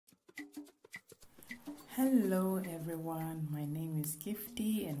Hello everyone, my name is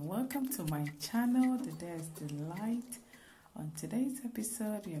Gifty and welcome to my channel, Today's Delight. On today's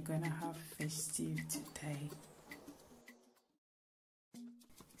episode, we are going to have fish stew today.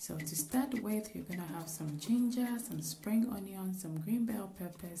 So to start with, you're going to have some ginger, some spring onions, some green bell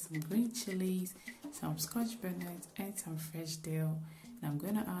peppers, some green chilies, some scotch bonnet and some fresh dill. And I'm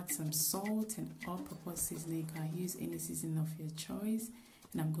going to add some salt and all-purpose seasoning. You can use any seasoning of your choice.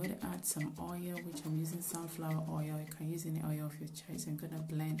 And I'm going to add some oil, which I'm using sunflower oil. You can use any oil of your choice. I'm going to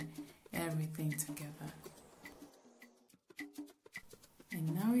blend everything together.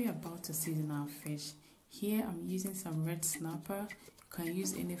 And now we're about to season our fish. Here I'm using some red snapper. You can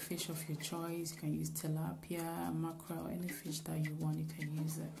use any fish of your choice. You can use tilapia, mackerel, any fish that you want, you can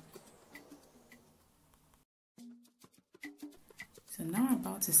use it. So now I'm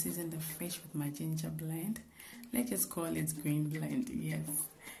about to season the fish with my ginger blend. Let's just call it green blend, yes.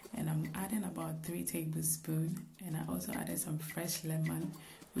 And I'm adding about 3 tablespoons. And I also added some fresh lemon,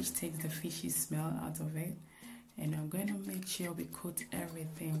 which takes the fishy smell out of it. And I'm going to make sure we coat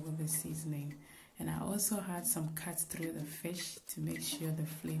everything with the seasoning. And I also had some cuts through the fish to make sure the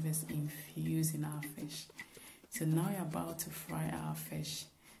flavors infuse in our fish. So now we're about to fry our fish.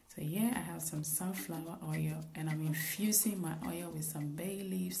 So here I have some sunflower oil and I'm infusing my oil with some bay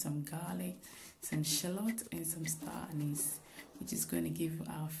leaf, some garlic, some shallot and some star anise, which is going to give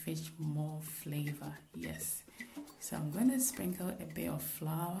our fish more flavor, yes. So I'm going to sprinkle a bit of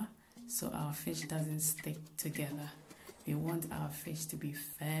flour so our fish doesn't stick together. We want our fish to be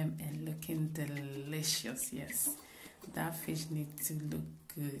firm and looking delicious, yes. That fish needs to look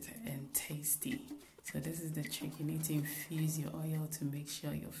good and tasty. So this is the trick. You need to infuse your oil to make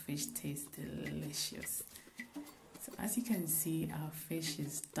sure your fish tastes delicious. So as you can see, our fish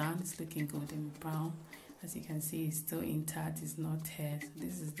is done. It's looking golden brown. As you can see, it's still intact. It's not teared. So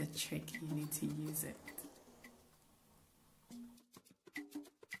this is the trick. You need to use it.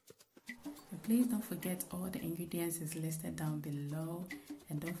 And please don't forget all the ingredients is listed down below.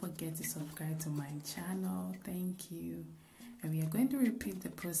 And don't forget to subscribe to my channel. Thank you. And we are going to repeat the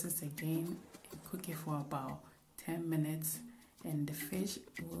process again. Cook it for about 10 minutes and the fish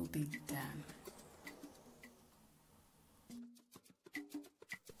will be done.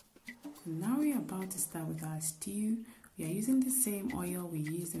 Now we are about to start with our stew. We are using the same oil we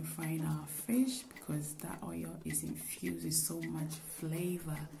used in frying our fish because that oil is infused with so much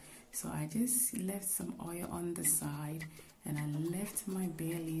flavor. So I just left some oil on the side and I left my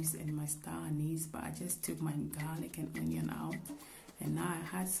bay leaves and my star anise, but I just took my garlic and onion out. And now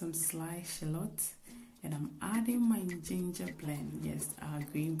I had some sliced shallot and I'm adding my ginger blend, yes, our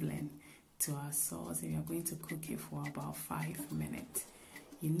green blend, to our sauce. And we are going to cook it for about 5 minutes.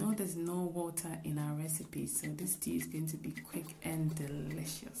 You know there's no water in our recipe, so this stew is going to be quick and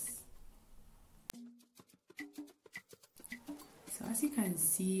delicious. So as you can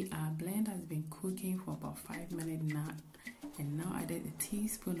see, our blend has been cooking for about 5 minutes now. And now I added a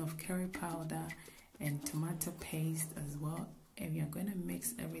teaspoon of curry powder and tomato paste as well. And we are going to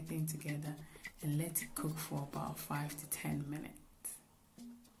mix everything together and let it cook for about 5 to 10 minutes.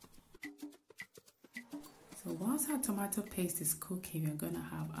 So whilst our tomato paste is cooking, we're going to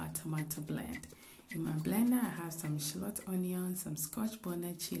have our tomato blend. In my blender, I have some shallot onions, some scotch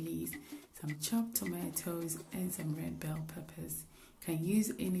bonnet chillies, some chopped tomatoes, and some red bell peppers. You can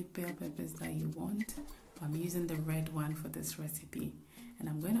use any bell peppers that you want. I'm using the red one for this recipe. And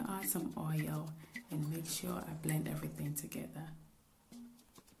I'm going to add some oil and make sure I blend everything together.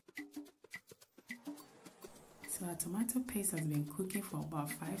 So our tomato paste has been cooking for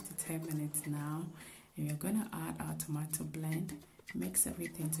about 5 to 10 minutes now. And we're going to add our tomato blend, mix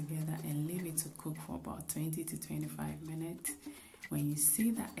everything together and leave it to cook for about 20 to 25 minutes. When you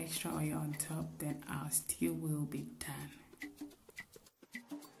see that extra oil on top, then our stew will be done.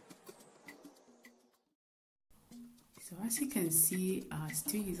 So as you can see, our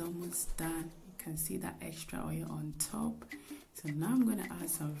stew is almost done. You can see that extra oil on top. So now I'm going to add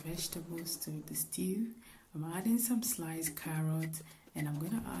some vegetables to the stew. I'm adding some sliced carrots and I'm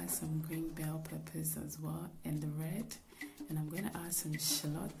going to add some green bell peppers as well and the red. And I'm going to add some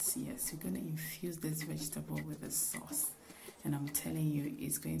shallots. Yes, we're going to infuse this vegetable with the sauce. And I'm telling you,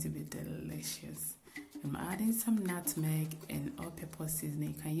 it's going to be delicious. I'm adding some nutmeg and all-purpose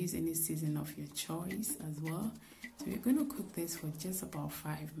seasoning. You can use any seasoning of your choice as well. So we're going to cook this for just about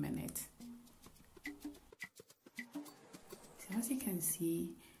 5 minutes. So as you can see,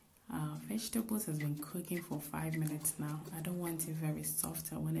 our vegetables has been cooking for 5 minutes now. I don't want it very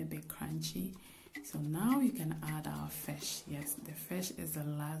soft. I want it a bit crunchy. So now you can add our fish. Yes, the fish is the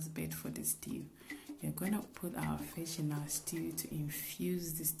last bit for the stew. we're going to put our fish in our stew to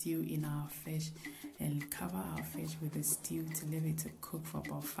infuse the stew in our fish and cover our fish with the stew to leave it to cook for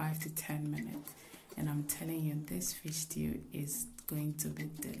about 5 to 10 minutes. And I'm telling you, this fish stew is going to be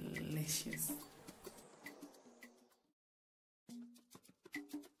delicious.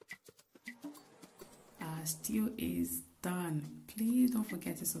 Our stew is done. Please don't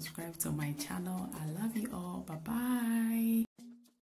forget to subscribe to my channel. I love you all. Bye bye.